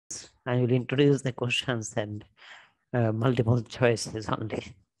I will introduce the questions and multiple choices only.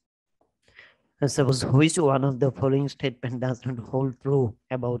 Suppose which one of the following statement does not hold true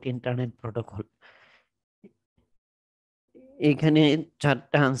about internet protocol? এখানে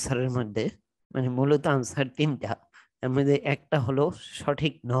চারটা আনসারের মধ্যে মানে মূলত answer তিনটা, এর মধ্যে একটা হলো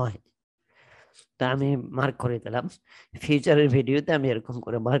সঠিক নয়, তা আমি মার্ক করে দিলাম। ফিউচারের ভিডিওতে আমি এরকম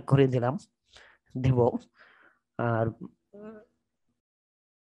করে মার্ক করে দেব। আর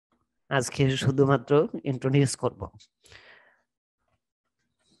আজকে শুধুমাত্র ইন্ট্রোডিউস করব।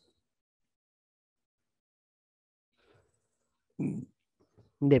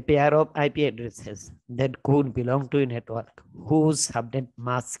 The pair of IP addresses that could belong to a network whose subnet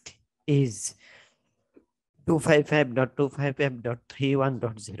mask is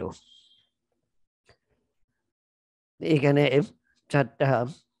 255.255.31.0. এখানে চারটা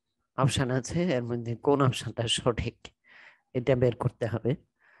অপশন আছে, এর মধ্যে কোন অপশনটা সঠিক এটা বের করতে হবে।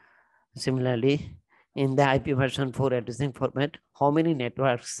 Similarly, in the IP version 4 addressing format, how many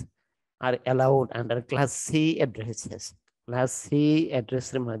networks are allowed under class C addresses? Class C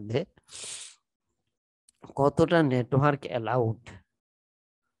অ্যাড্রেসের মধ্যে কতটা নেটওয়ার্ক অ্যালাউড,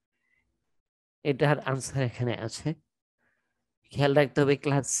 এটার আনসার এখানে আছে। খেয়াল রাখতে হবে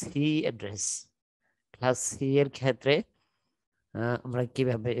class C address, class C এর ক্ষেত্রে আমরা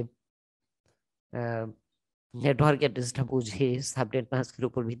কিভাবে নেটওয়ার্ক অ্যাড্রেসটা বুঝি সাবনেট মাস্কের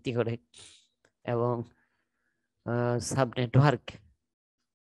উপর ভিত্তি করে, এবং sub network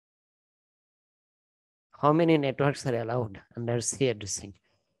how many networks are allowed under C addressing।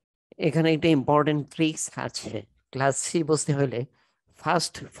 এখানে একটা ইম্পর্টেন্ট ট্রিক্স আছে। ক্লাস সি বুঝতে হলে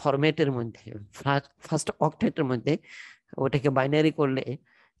ফার্স্ট ফরম্যাটের মধ্যে, ফার্স্ট অক্টেটের মধ্যে ওটাকে বাইনারি করলে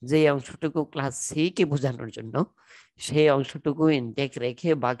যে অংশটুকু ক্লাস সি কে বোঝানোর জন্য, সেই অংশটুকু ইনটেক রেখে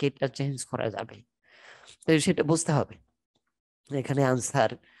বাকিটা চেঞ্জ করা যাবে। তো সেটা বুঝতে হবে। এখানে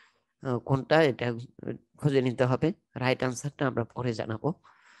আনসার কোনটা এটা খুঁজে নিতে হবে। রাইট আনসারটা আমরা পরে জানাবো।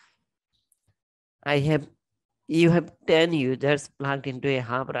 You have 10 users plugged into a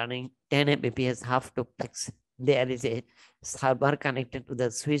hub running 10 Mbps half duplex. There is a server connected to the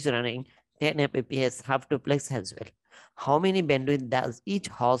switch running 10 Mbps half duplex as well. How many bandwidth does each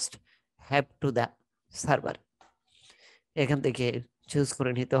host have to the server? এখান থেকে choose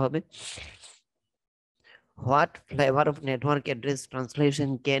করে নিতে হবে। What flavor of network address translation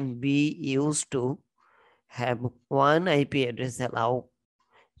can be used to have one IP address allow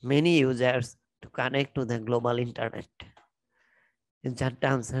many users to connect to the global internet? চারটা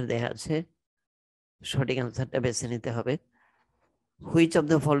answer দেয়া আছে, সঠিক আনসারটা বেছে নিতে হবে। Which of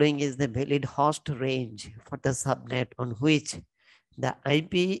the following is the valid host range for the subnet on which the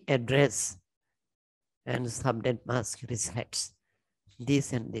IP address and subnet mask resides? This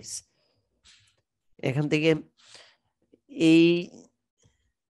and this. এখান থেকে এই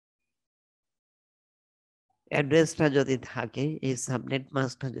অ্যাড্রেসটা যদি থাকে, এই সাবনেট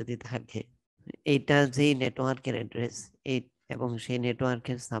মাস্কটা যদি থাকে, এইটা যেই নেটওয়ার্কের অ্যাড্রেস এই এবং সেই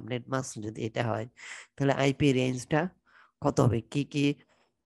নেটওয়ার্কের সাবনেট মাস্ক যদি এটা হয়, তাহলে আইপি রেঞ্জটা কত হবে, কি কি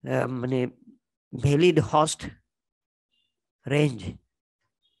মানে valid host range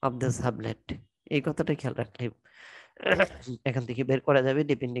of the subnet, এই কথাটা খেয়াল রাখলে এখান থেকে বের করা যাবে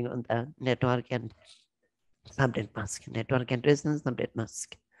depending on the network and subnet mask, network address and subnet mask.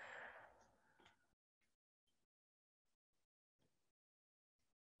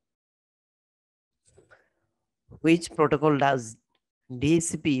 Which protocol does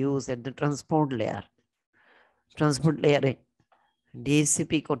DHCP use at the transport layer? Transport লেয়ারে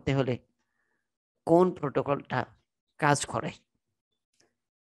ডিএসসিপি করতে হলে কোন প্রোটোকলটা কাজ করে,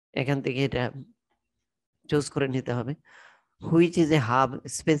 এখান থেকে এটা চুজ করে নিতে হবে। Which is a hub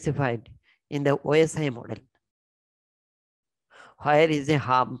specified in the OSI model? Where is a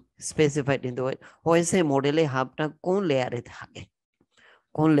hub specified in the OSI মডেলে হাবটা কোন লেয়ারে থাকে,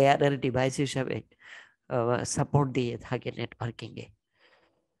 কোন লেয়ারের ডিভাইস হিসাবে সাপোর্ট দিয়ে থাকে networking A.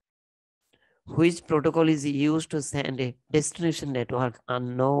 Which protocol is used to send a destination network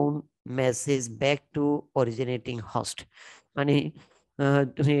unknown message back to originating host? মানে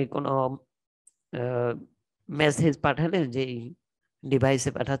তুমি কোনো মেসেজ পাঠালে যে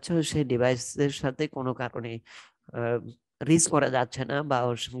ডিভাইসে পাঠাচ্ছ, সেই ডিভাইসের সাথে কোনো কারণে রিচ করা যাচ্ছে না বা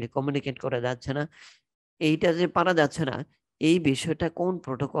ওর সঙ্গে কমিউনিকেট করা যাচ্ছে না, এইটা যে পারা যাচ্ছে না, এই বিষয়টা কোন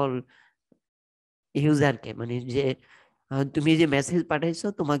প্রোটোকল ইউজারকে, মানে যে তুমি যে মেসেজ পাঠাইছো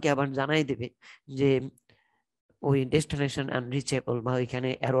তোমাকে আবার জানাই দেবে যে ওই ডেস্টিনেশন আনরিচেবল বা ওইখানে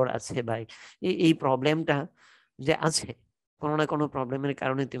এরর আছে বা এই প্রবলেমটা যে আছে, কোনো না কোনো প্রবলেমের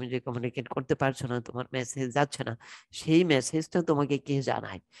কারণে তুমি যে কমিউনিকেট করতে পারছো না, তোমার মেসেজ যাচ্ছে না, সেই মেসেজটা তোমাকে কে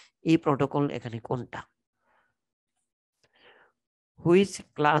জানায়, এই প্রোটোকল এখানে কোনটা? Which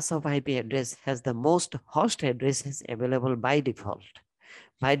class of IP address has the most host addresses available by default?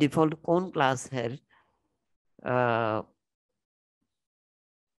 By default কোন ক্লাসের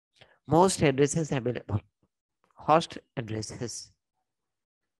most addresses available, host addresses,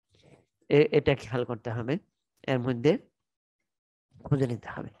 এটা খেয়াল করতে হবে, এর মধ্যে খুঁজে নিতে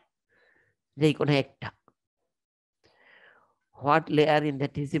হবে যে কোনো একটা। What layer in the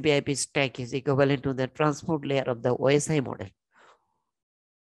TCP/IP stack is equivalent to the transport layer of the OSI model?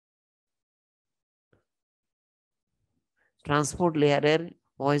 Transport layer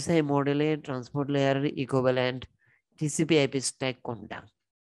OSI model transport layer equivalent TCP/IP stack কোনটা,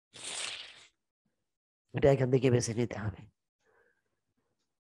 এটা এখান থেকে বেছে নিতে হবে।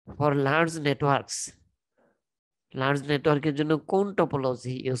 For large networks, লার্জ নেটওয়ার্কের জন্য কোন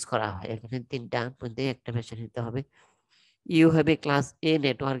টপোলজি ইউজ করা হয়, এখানে তিনটা মধ্যে একটা বেছে নিতে হবে। You have a class A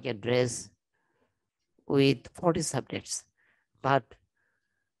network address with 40 subnets, but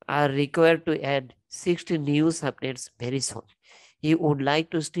are required to add 60 new subnets very soon. You would like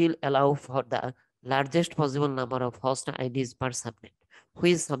to still allow for the largest possible number of host IDs per subnet.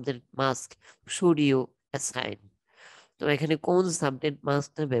 Which subnet mask should you assign? তো এখানে কোন subnet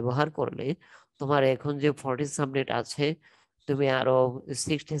মাস্কটা ব্যবহার করলে তোমার এখন যে 40 subnet আছে তুমি আরো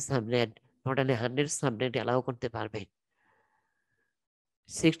 60 সাবনেট, টোটালি 100 সাবনেট অ্যালাউ করতে পারবে,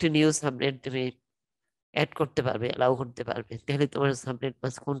 60 নিউ সাবনেট তুমি অ্যাড করতে পারবে, অ্যালাউ করতে পারবে, তাহলে তোমার সাবনেট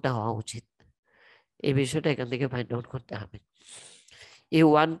মাস্ক কোনটা হওয়া উচিত, এই বিষয়টা এখান থেকে ফাইন্ড আউট করতে হবে। You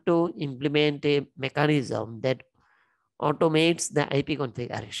want to implement a mechanism that automates the IP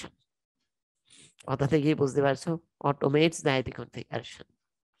configuration. কথা থেকেই বুঝতে পারছো, automates the IP configuration.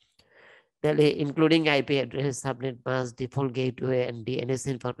 তাহলে including IP address, subnet mask, default gateway and DNS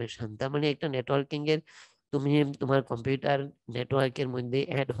information. তার মানে একটা নেটওয়ার্কিং এর তুমি তোমার কম্পিউটার নেটওয়ার্কের মধ্যে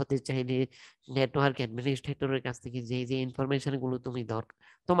অ্যাড হতে চাইলে নেটওয়ার্ক অ্যাডমিনিস্ট্রেটরের কাছ থেকে যে যে ইনফরমেশন গুলো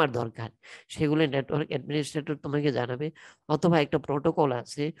তোমার দরকার সেগুলো নেটওয়ার্ক অ্যাডমিনিস্ট্রেটর তোমাকে জানাবে, অথবা একটা প্রোটোকল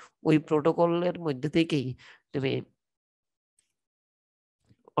আছে ওই প্রোটোকলের মধ্যে থেকেই তুমি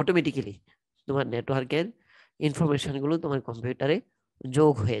অটোমেটিক্যালি তোমার নেটওয়ার্কের ইনফরমেশন গুলো তোমার কম্পিউটারে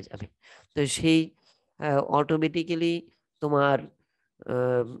যোগ হয়ে যাবে। তো সেই অটোমেটিক্যালি তোমার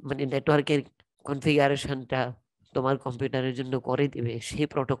মানে নেটওয়ার্কের কনফিগারেশনটা তোমার কম্পিউটারের জন্য করে দিবে, সেই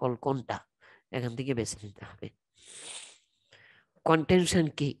প্রোটোকল কোনটা এখান থেকে বেছে নিতে হবে। কন্টেনশন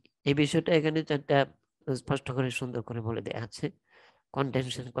কি, এই বিষয়টা এখানে চারটা স্পষ্ট করে সুন্দর করে বলে দেওয়া আছে।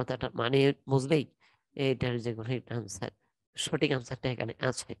 কন্টেনশন কথাটা মানে বুঝলেই এটার যে কোনো একটা আনসার, সঠিক আনসারটা এখানে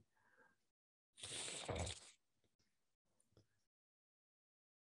আছে।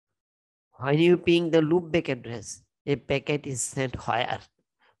 When you ping the loopback address, a packet is sent where?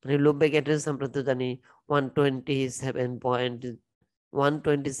 মানে loopback address আমরা তো জানি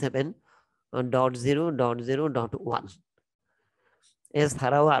 127.127.0.0.1,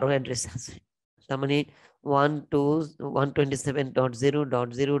 এছাড়াও আরো অ্যাড্রেস আছে। তার মানে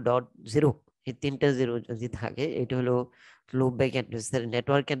 127.0.0.0 এই তিনটা জিরো যদি থাকে এটা হলো লুপব্যাক অ্যাড্রেসের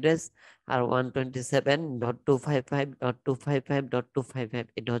নেটওয়ার্ক অ্যাড্রেস, আর 127.255.255.255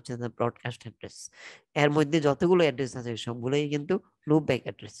 এটা হচ্ছে ব্রডকাস্ট অ্যাড্রেস। এর মধ্যে যতগুলো অ্যাড্রেস আছে সবগুলোই কিন্তু লুপব্যাক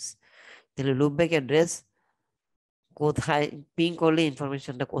অ্যাড্রেস। তাহলে লুপব্যাক অ্যাড্রেস কোথায় পিং করলে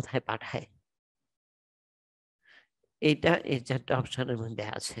ইনফরমেশনটা কোথায় পাঠায়, এইটা এই চারটা অপশনের মধ্যে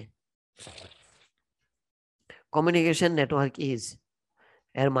আছে। কমিউনিকেশন নেটওয়ার্ক ইজ,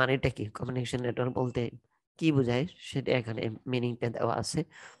 এর মানেটা কি, কমিউনিকেশন নেটওয়ার্ক বলতে কি বোঝায় সেটা এখানে মিনিংটা দেওয়া আছে,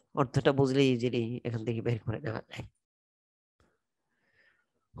 অর্থটা বুঝলে ইজিলি এখান থেকে বের করে নেওয়া যায়।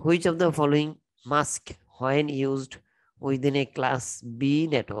 Which of the following mask when used within a class B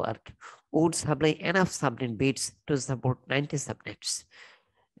network would supply enough subnet bits to support 90 subnets?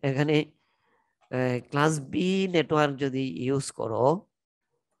 এখানে ক্লাস বি নেটওয়ার্ক যদি ইউজ করো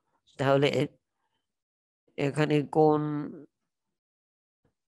তাহলে এখানে কোন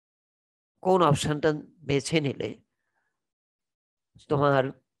কোন অপশনটা বেছে নিলে তোমার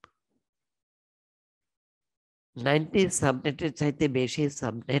 90 সাবনেটের চাইতে বেশি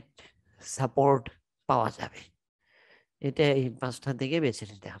সাবনেট সাপোর্ট পাওয়া যাবে, এটা এই পাঁচটা থেকে বেছে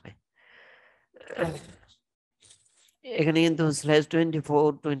নিতে হবে। এখানে কিন্তু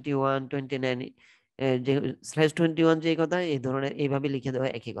 /24, 21, 29 যে /21 যে কথা এই ধরনের এইভাবে লিখে দেওয়া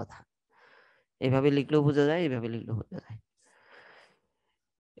একই কথা, এইভাবে লিখলেও বোঝা যায়, এইভাবে লিখলেও বোঝা যায়।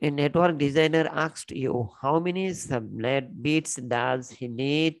 A network designer asked you how many subnet bits does he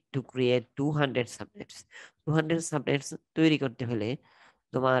need to create 200 subnets. 200 subnets তৈরি করতে হলে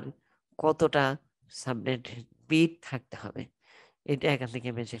তোমার কতটা সাবনেট বিট থাকতে হবে, এটা এখান থেকে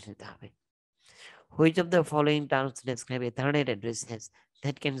বেছে নিতে হবে। Which of the following terms describe Ethernet addresses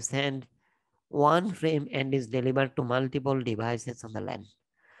that can send one frame and is delivered to multiple devices on the LAN.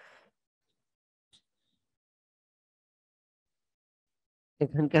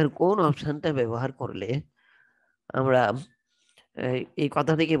 এখানকার কোন অপশনটা ব্যবহার করলে আমরা এই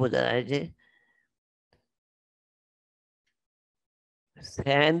কথা থেকে বোঝা যায় যে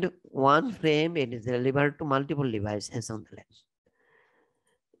send one frame it is delivered to multiple devices on the LAN.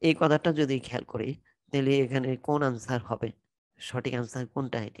 এই কথাটা যদি খেয়াল করি তাহলে এখানে কোন আনসার হবে, সঠিক আনসার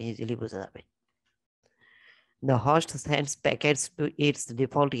কোনটা এটা ইজিলি বোঝা যাবে। The host sends packets to its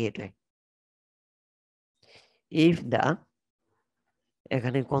default gateway. If the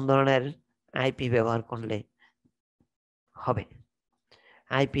এখানে কোন ধরনের আইপি ব্যবহার করলে হবে,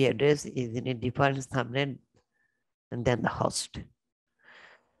 IP address is in a different subnet than the host.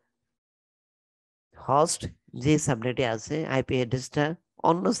 Host যে সাবনেটে আছে আইপি অ্যাড্রেসটা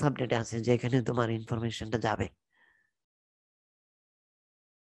অন্য সাবনেটে আছে যেখানে তোমার ইনফরমেশনটা যাবে।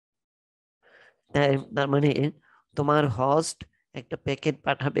 তার মানে তোমার হোস্ট একটা প্যাকেট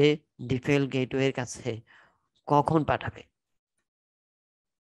পাঠাবে ডিফল্ট গেটওয়ের কাছে, কখন পাঠাবে?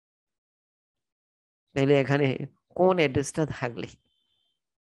 তাহলে এখানে কোন অ্যাড্রেসটা থাকলে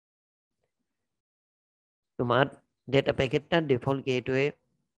তোমার ডেটা প্যাকেটটা ডিফল্ট গেটওয়ে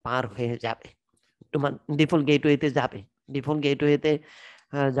পার হয়ে যাবে, তোমার ডিফল্ট গেটওয়েতে যাবে। ডিফল্ট গেটওয়েতে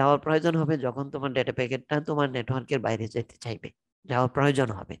যাওয়ার প্রয়োজন হবে যখন তোমার ডেটা প্যাকেটটা তোমার নেটওয়ার্কের বাইরে যেতে চাইবে, যাওয়ার প্রয়োজন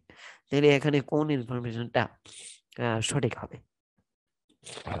হবে। তাহলে এখানে কোন ইনফরমেশনটা সঠিক হবে?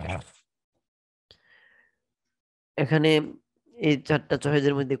 এখানে এই চারটা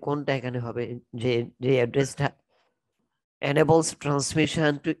চয়েসের মধ্যে কোনটা এখানে হবে যে যে অ্যাড্রেসটা enables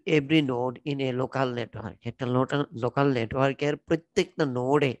transmission to every node in a local network? একটা লোকাল নেটওয়ার্কের প্রত্যেকটা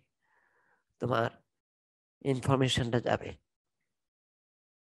নোডে তোমার ইনফরমেশনটা যাবে।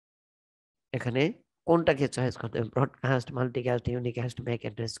 এখানে কোনটাকে চয়েস করতে হবে? Broadcast, multicast, unicast, Mac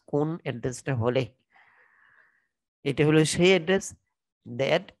address, কোন অ্যাড্রেসটা হলে? এটা হলো সেই address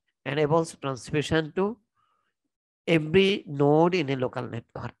that enables transmission to every node in a local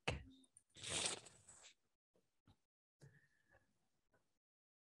network.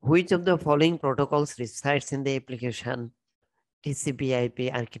 Which of the following protocols resides in the application TCP/IP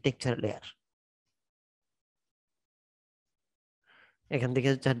architecture layer? এখান থেকে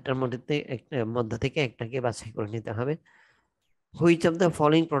চারটার মধ্যে থেকে একটাকে বাছাই করে নিতে হবে। Which of the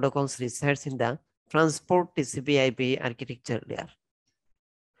following protocols resides in the transport TCP/IP architecture layer?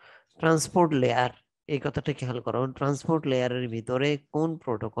 Transport layer, এই কথাটা খেয়াল করো, ট্রান্সপোর্ট লেয়ারের ভিতরে কোন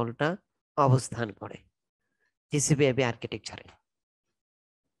প্রোটোকলটা অবস্থান করে টিসিপি/আইপি আর্কিটেকচারে?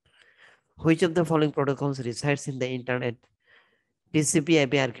 Which of the following protocols resides in the internet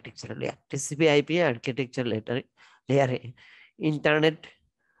TCP/IP architecture layer? TCP/IP architecture লেয়ারে ইন্টারনেট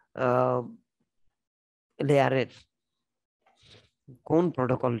লেয়ারের কোন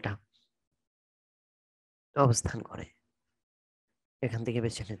প্রোটোকলটা অবস্থান করে? এখান থেকে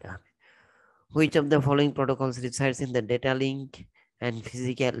বেছে নিতে হবে। Which of the following protocols resides in the data link and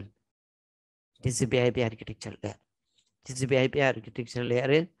physical TCP/IP architecture layer? TCP/IP architecture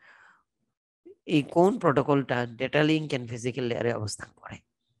লেয়ারে এই কোন প্রোটোকলটা ডেটা লিঙ্ক এন্ড ফিজিক্যাল লেয়ারে অবস্থান করে?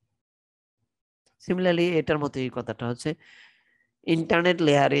 সিমিলারলি এটার মতো এই কথাটা হচ্ছে ইন্টারনেট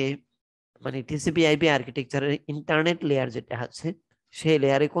লেয়ারে, মানে TCP/IP আর্কিটেকচারের ইন্টারনেট লেয়ার যেটা আছে সেই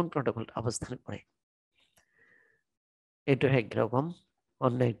লেয়ারে কোন প্রোটোকলটা অবস্থান করে? এটা একরকম,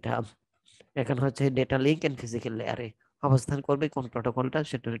 অন্য একটা এখন হচ্ছে ডেটা লিঙ্ক এন্ড ফিজিক্যাল লেয়ারে অবস্থান করবে কোন প্রোটোকলটা,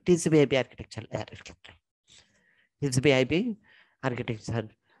 সেটা হলো TCP/IP আর্কিটেকচার লেয়ারের ক্ষেত্রে। TCP/IP আর্কিটেকচার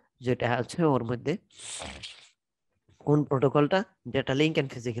যেটা আছে ওর মধ্যে কোন প্রোটোকলটা ডেটা লিঙ্ক এন্ড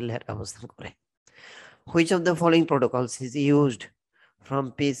ফিজিক্যাল লেয়ারে অবস্থান করে? Which of the following protocols is used from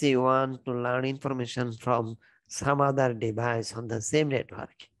PC1 to learn information from some other device on the same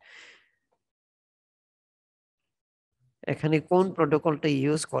network? এখানে কোন প্রোটোকলটা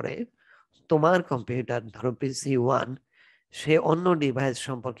ইউজ করে তোমার কম্পিউটার, ধরো PC1, সে অন্য ডিভাইস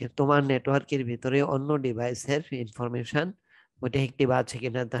সম্পর্কে তোমার নেটওয়ার্কের ভিতরে অন্য ডিভাইসের ইনফরমেশন ওইটা অ্যাক্টিভ আছে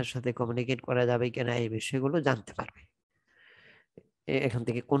কিনা, তার সাথে কমিউনিকেট করা যাবে কিনা, এই বিষয়গুলো জানতে পারবে। এখান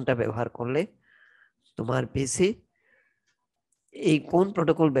থেকে কোনটা ব্যবহার করলে তোমার পিসি এই কোন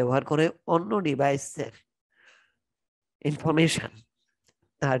প্রোটোকল ব্যবহার করে অন্য ডিভাইসের ইনফরমেশন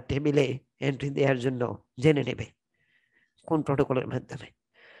তার টেবিলে এন্ট্রি দেওয়ার জন্য জেনে নেবে, কোন প্রোটোকলের মাধ্যমে?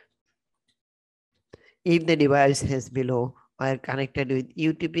 If the device has below are connected with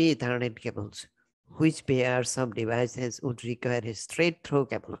UTP Ethernet cables, which pairs of devices would require a straight through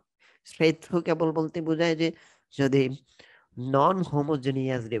cable? Straight through cable বলতে বোঝায় যে যদি নন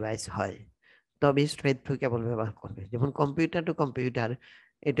হোমোজেনিয়াস ডিভাইস হয় তবে স্ট্রেট থ্রু কেবল ব্যবহার করবে। যেমন কম্পিউটার টু কম্পিউটার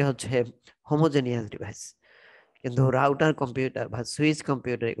এটা হচ্ছে হোমোজেনিয়াস ডিভাইস, কিন্তু রাউটার কম্পিউটার বা সুইচ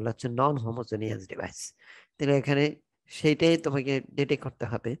কম্পিউটার এগুলো হচ্ছে নন হোমোজেনিয়াস ডিভাইস। তাহলে এখানে সেইটাই তোমাকে ডিটেক্ট করতে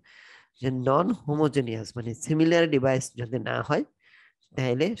হবে যে নন হোমোজেনিয়াস মানে সিমিলার ডিভাইস যদি না হয়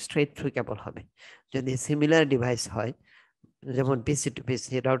তাহলে স্ট্রেট থ্রু কেবল হবে। যদি সিমিলার ডিভাইস হয় যেমন পিসি টু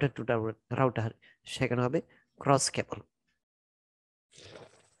পিসি, রাউটার টু রাউটার, সেখানে হবে cross cable.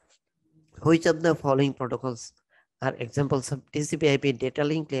 Which of the following protocols are examples of TCP/IP data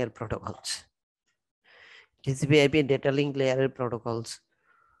link layer protocols? TCP/IP data link layer protocols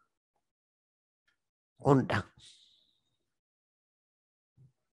কোনটা?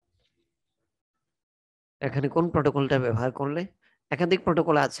 এখানে কোন প্রোটোকলটা ব্যবহার করলে, একাধিক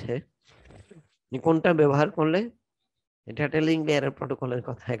প্রোটোকল আছে, কোনটা ব্যবহার করলে ডাটা লিঙ্ক লেয়ারের প্রোটোকলের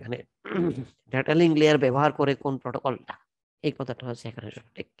কথা এখানে, ডাটা লিঙ্ক লেয়ার ব্যবহার করে কোন প্রোটোকলটা, এই কথাটা হচ্ছে এখানে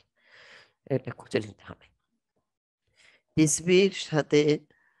সঠিক, এটা খুঁজে নিতে হবে। টিসিপির সাথে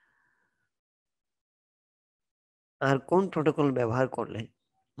আর কোন প্রোটোকল ব্যবহার করলে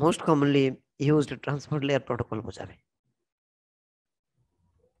most commonly used transport layer protocol বোঝাবে?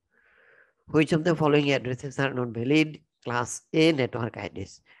 Which of the following addresses are not valid class A network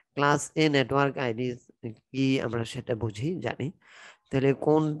IDs? Class A network আইডিস কি আমরা সেটা বুঝি জানি, তাহলে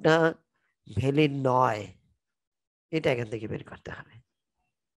কোনটা ভ্যালিড নয় এটা এখান থেকে বের করতে হবে।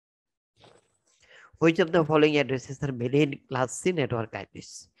 Which of the following addresses are valid class C network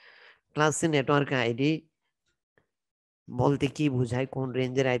IDs? Class C network ID বলতে কি বোঝায়, কোন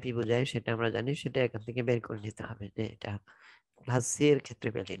রেঞ্জের আইপি বোঝায় সেটা আমরা জানি, সেটা এখান থেকে বের করে নিতে হবে যে এটা ক্লাস সি এর ক্ষেত্রে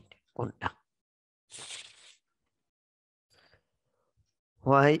ভ্যালিড কোনটা।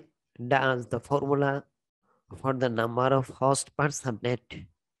 Why does the formula for the number of hosts per subnet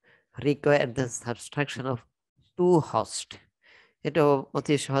require the subtraction of 2 hosts? এটা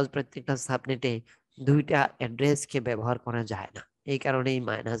অতি সহজ, প্রত্যেকটা সাবনেটে দুইটা অ্যাড্রেসকে ব্যবহার করা যায় না, এই কারণেই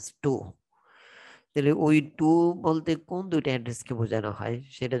 -2। তাহলে ওই 2 বলতে কোন দুইটা অ্যাড্রেসকে বোঝানো হয়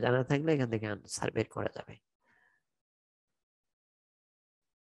সেটা জানা থাকলে এখান থেকে আনসার বের করা যাবে।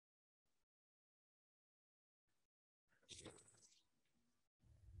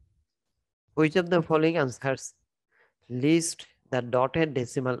 Which of the following answers list the dotted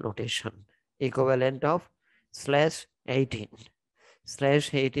decimal notation equivalent of /18?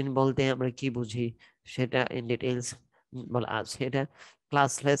 /18 বলতে আমরা কি বুঝি সেটা ইন ডিটেইলস বলা আছে। এটা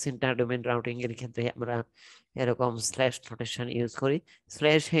ক্লাসলেস ইন্টার-ডোমেইন রাউটিং এর ক্ষেত্রে আমরা এরকম স্ল্যাশ নোটেশন ইউজ করি।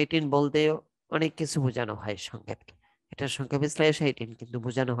 /18 বলতে অনেক কিছু বোঝানো হয় সংক্ষেপে, এটা সংক্ষেপে /18 কিন্তু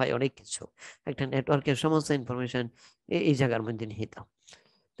বোঝানো হয় অনেক কিছু, একটা নেটওয়ার্কের সমস্ত ইনফরমেশন এই জায়গার মধ্যে নিহিত।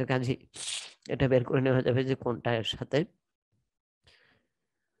 তো কাজে এটা বের করে নেওয়া যাবে যে কোনটা এর সাথে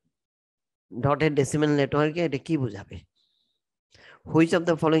ডটেড ডেসিমাল নেটওয়ার্কে এটা কি বোঝাবে। Which of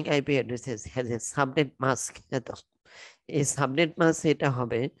the following IP addresses has a subnet mask? এতো এই সাবনেট মাস্ক এটা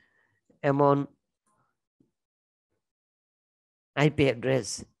হবে এমন আইপি অ্যাড্রেস,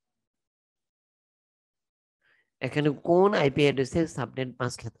 এখানে কোন আইপি অ্যাড্রেসের সাবনেট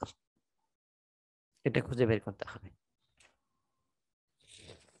মাস্ক এত, এটা খুঁজে বের করতে হবে।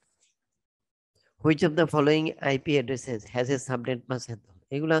 Which of the following IP addresses has a subnet mask?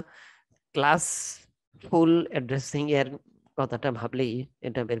 এগুলা ক্লাস ফুল অ্যাড্রেসিং এর কথাটা ভাবলেই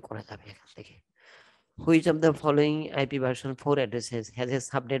এটা বের করা যাবে এখান থেকে। Which of the following IP version 4 addresses has a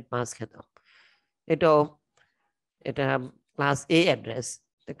subnet mask? এটা ক্লাস এ অ্যাড্রেস,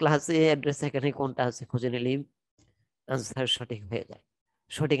 ক্লাস এ অ্যাড্রেস এখানে কোনটা আছে খুঁজে নিলেই আনসার সঠিক হয়ে যায়,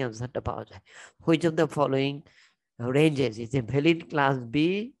 সঠিক আনসারটা পাওয়া যায়। Which of the following ranges is a valid class B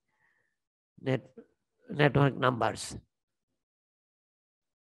network numbers?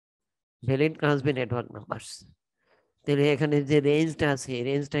 valid class B network numbers, তাহলে এখানে যে রেঞ্জটা আছে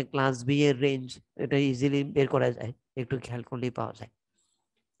রেঞ্জটা ক্লাস বি এর রেঞ্জ, এটা ইজিলি বের করা যায়, একটু খেয়াল করলেই পাওয়া যায়।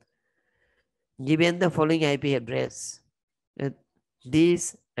 Given the following IP address, this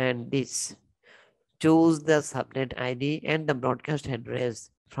and this, choose the subnet ID and the broadcast address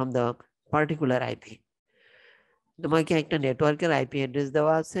from the particular IP. তোমাকে একটা নেটওয়ার্কের আইপি অ্যাড্রেস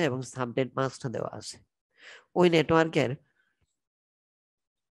দেওয়া আছে এবং সাবনেট মাস্কটা দেওয়া আছে, ওই নেটওয়ার্কের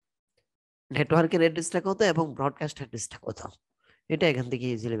অ্যাড্রেসটা কত এবং ব্রডকাস্ট অ্যাড্রেসটা কত, এটা এখান থেকে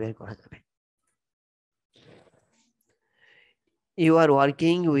ইজিলি বের করা যাবে। You are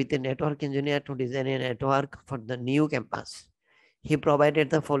working with a network engineer to design a network for the new campus. He provided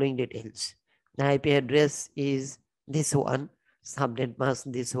the following details. The IP address is this one, subnet mask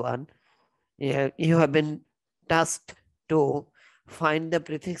this one. You have been tasked to find the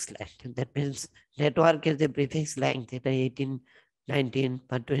prefix length. That means network is the prefix length, এটা 18, 19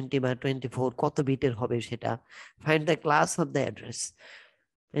 বা 20 বা 24 কত বিটের হবে সেটা। Find the class of the address.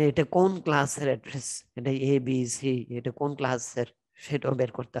 এটা কোন ক্লাসের অ্যাড্রেস, এটা এ বি সি, এটা কোন ক্লাসের সেটাও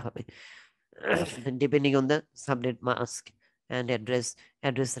বের করতে হবে। depending on the subnet mask and address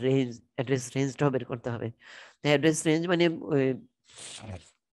rangeটাও বের করতে হবে। অ্যাড্রেস রেঞ্জ মানে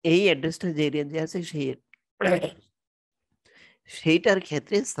এই অ্যাড্রেসটা যে রেঞ্জে আছে সেইটার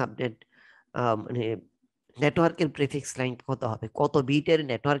ক্ষেত্রে সাবনেট মানে নেটওয়ার্কের প্রিফিক্স লাইন কত হবে, কত বিটের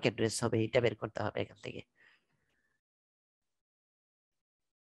নেটওয়ার্ক অ্যাড্রেস হবে, এটা বের করতে হবে এখান থেকে।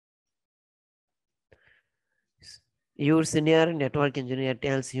 Your senior network engineer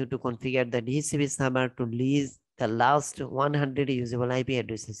tells you to configure the DHCP server to lease the last 100 usable IP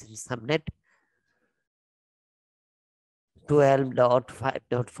addresses in subnet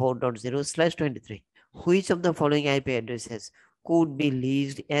 12.5.4.0/23. Which of the following IP addresses could be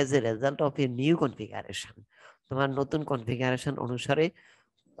leased as a result of a new configuration? তোমার নতুন configuration অনুসারে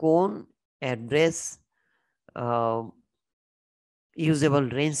কোন address usable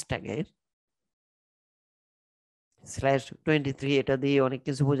রেঞ্জটাকে /23 এটা দিয়ে অনেক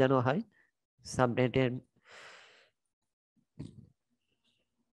কিছু বোঝানো হয়। সাবনেটের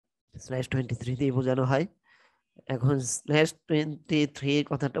 /23 দিয়ে বোঝানো হয়। এখন /23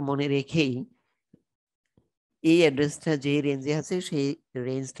 কথাটা মনে রেখেই এই অ্যাড্রেসটা যে রেঞ্জে আছে সেই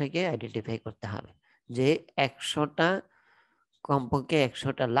রেঞ্জটাকে আইডেন্টিফাই করতে হবে, যে 100টা কমপক্ষে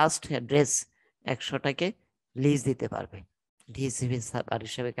 100টা লাস্ট অ্যাড্রেস 100টাকে লিজ দিতে পারবে, ডিসিপি সার্ভার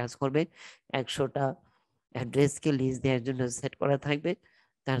হিসেবে কাজ করবে। 100টা অ্যাড্রেসকে লিজ দেওয়ার জন্য সেট করা থাকবে।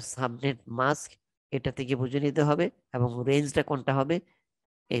 তার সাবনেট মাস্ক এটা থেকে বুঝে নিতে হবে এবং রেঞ্জটা কোনটা হবে,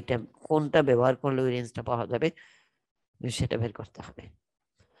 এটা কোনটা ব্যবহার করলে ওই রেঞ্জটা পাওয়া যাবে সেটা বের করতে হবে।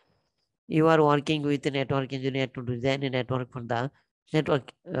 You are working with a network engineer to design a network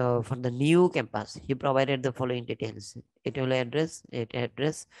for the new campus. He provided the following details. এটা হলো অ্যাড্রেস, এটা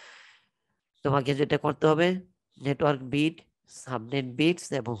অ্যাড্রেস। তোমাকে যেটা করতে হবে নেটওয়ার্ক বিট, সাবনেট বিটস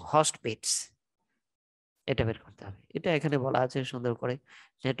এবং হোস্ট বিটস এটা বের করতে হবে। এটা এখানে বলা আছে সুন্দর করে,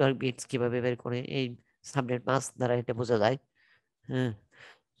 নেটওয়ার্ক বিটস কিভাবে বের করে এই সাবনেট মাস্ক দ্বারা এটা বোঝা যায়। হ্যাঁ,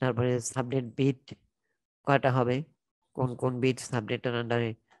 তারপরে সাবনেট বিট কয়টা হবে, কোন কোন বিট সাবনেটের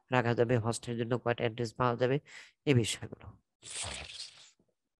আন্ডারে রাখা যাবে, হোস্টের জন্য কয়টা অ্যাড্রেস পাওয়া যাবে, এই বিষয়গুলো।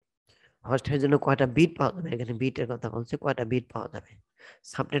 হোস্টের জন্য কয়টা বিট পাওয়া যাবে, এখানে বিটের কথা বলছে, কয়টা বিট পাওয়া যাবে,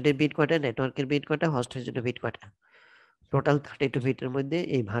 সাবনেটের বিট কয়টা, নেটওয়ার্কের বিট কয়টা, হোস্টের জন্য বিট কয়টা, টোটাল 32 বিটের মধ্যে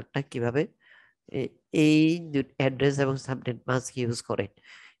এই ভাগটা কিভাবে এই অ্যাড্রেস এবং সাবনেট মাস্ক ইউজ করে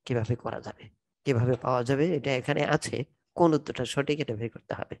কিভাবে করা যাবে, কিভাবে পাওয়া যাবে, এটা এখানে আছে। কোন উত্তরটা সঠিক এটা বের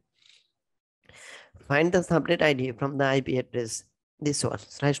করতে হবে। Find the subnet ID from the IP address, this one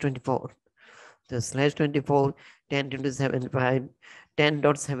 /24. So /24 10.75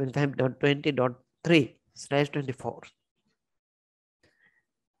 10.75.20.3 /24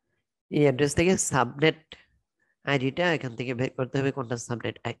 এই অ্যাড্রেস থেকে সাবনেট আইডিটা এখান থেকে বের করতে হবে, কোনটা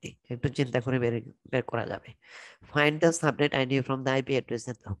সাবনেট আইডি একটু চিন্তা করে বের করা যাবে। Find the subnet ID from the IP address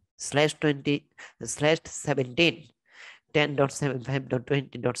 /20 /17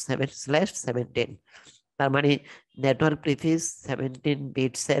 10.75.20.7/17। তার মানে নেটওয়ার্ক প্রিফিক্স 17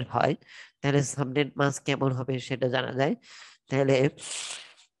 বিটস এর হয়, তাহলে সাবনেট মাস্ক কেমন হবে সেটা জানা যায়। তাহলে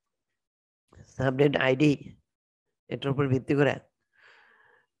সাবনেট আইডি এটার উপর ভিত্তি করে,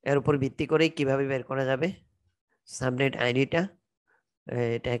 এর উপর ভিত্তি করে কিভাবে বের করা যাবে সাবনেট আইডিটা,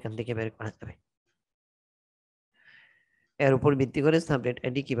 এটা এখান থেকে বের করা যাবে। এর উপর ভিত্তি করে সাবনেট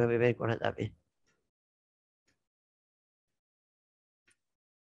আইডি কিভাবে বের করা যাবে,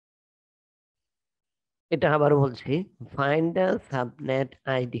 এটা আবার বলছি। Find the subnet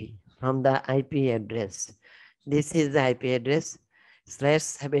ID from the IP address. This is the IP address.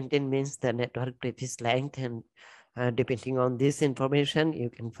 /17 means the network prefix length, and depending on this information, you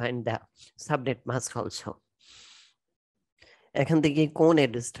can find the subnet mask also. এখান থেকে কোন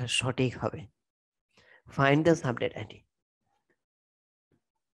অ্যাড্রেসটা সঠিক হবে? Find the subnet ID.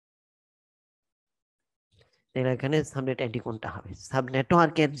 এখানে subnet ID কোনটা হবে, sub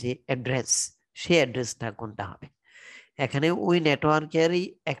নেটওয়ার্কের যে অ্যাড্রেস সেই অ্যাড্রেসটা কোনটা হবে। এখানে ওই নেটওয়ার্কেরই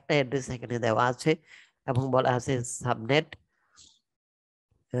একটা অ্যাড্রেস এখানে দেওয়া আছে এবং বলা আছে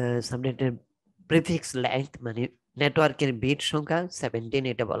সাবনেটের প্রিফিক্স লেংথ মানে নেটওয়ার্কের বিট সংখ্যা 17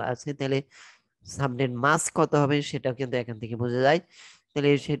 এটা বলা আছে। তাহলে সাবনেট মাস্ক কত হবে সেটা কিন্তু এখান থেকে বোঝা যায়। তাহলে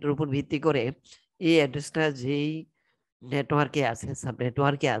সেটার উপর ভিত্তি করে এই অ্যাড্রেসটা যেই নেটওয়ার্কে আছে, সাব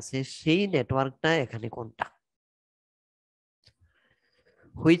নেটওয়ার্কে আছে, সেই নেটওয়ার্কটা এখানে কোনটা।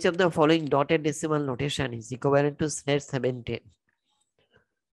 Which of the following dotted decimal notation is equivalent to /17?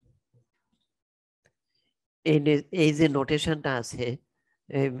 এই যে নোটেশনটা আছে,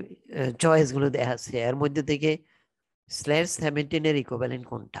 চয়েস গুলো দেয়া আছে, এর মধ্যে থেকে /17 এর ইকুইভ্যালেন্ট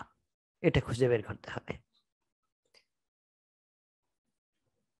কোনটা এটা খুঁজে বের করতে হবে।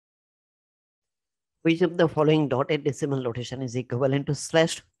 Which of the following dotted decimal notation is equivalent to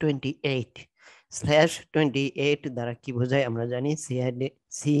 /28? /28 দ্বারা কি বোঝায় আমরা জানি,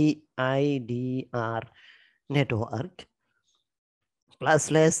 CIDR নেটওয়ার্ক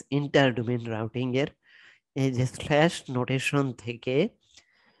 / ইন্টারডোমেইন রাউটিং এর এই যে স্ল্যাশ নোটেশন থেকে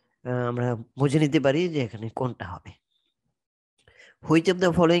আমরা বুঝে নিতে পারি যে এখানে কোনটা হবে। Which of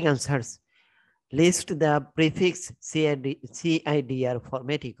the following answers list the prefix CIDR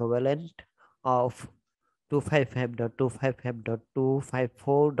format equivalent of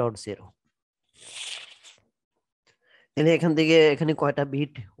 255.255.254.0। তাহলে এখান থেকে এখানে কয়টা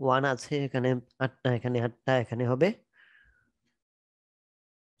বিট 1 আছে, এখানে 8টা, এখানে 8টা, এখানে হবে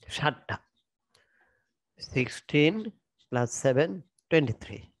 7টা। 16 plus 7,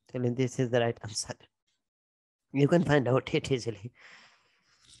 23. So this is the right answer. You can find out it easily.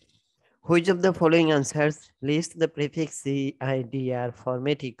 Which of the following answers list the prefix CIDR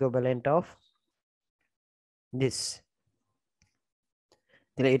format equivalent of this?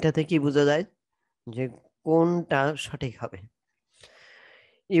 তাহলে এটা থেকে বোঝা যায় যে কোনটা সঠিক হবে।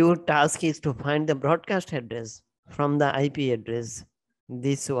 Your task is to find the broadcast address from the IP address,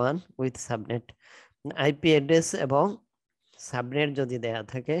 this one with subnet. IP address এবং সাবনেট যদি দেয়া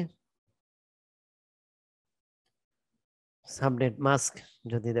থাকে, সাবনেট মাস্ক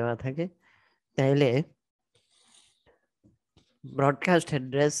যদি দেওয়া থাকে, তাহলে ব্রডকাস্ট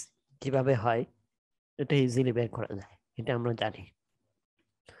অ্যাড্রেস কিভাবে হয় এটা ইজিলি বের করা যায়, এটা আমরা জানি।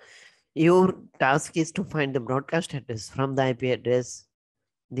 Your task is to find the broadcast address from the IP address,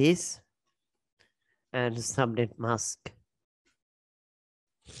 this and subnet mask,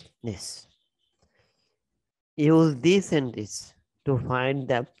 this. Use this and this to find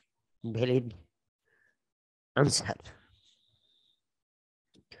the valid answer.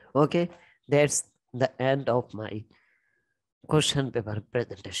 Okay, that's the end of my question paper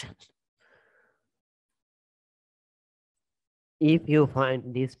presentation. If you find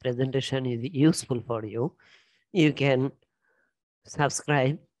this presentation is useful for you, you can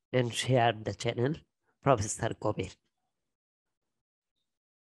subscribe and share the channel Professor Kobir.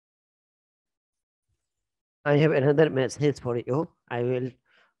 I have another message for you. I will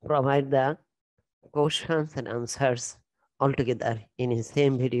provide the questions and answers all together in the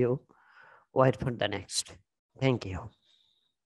same video. Wait for the next. Thank you.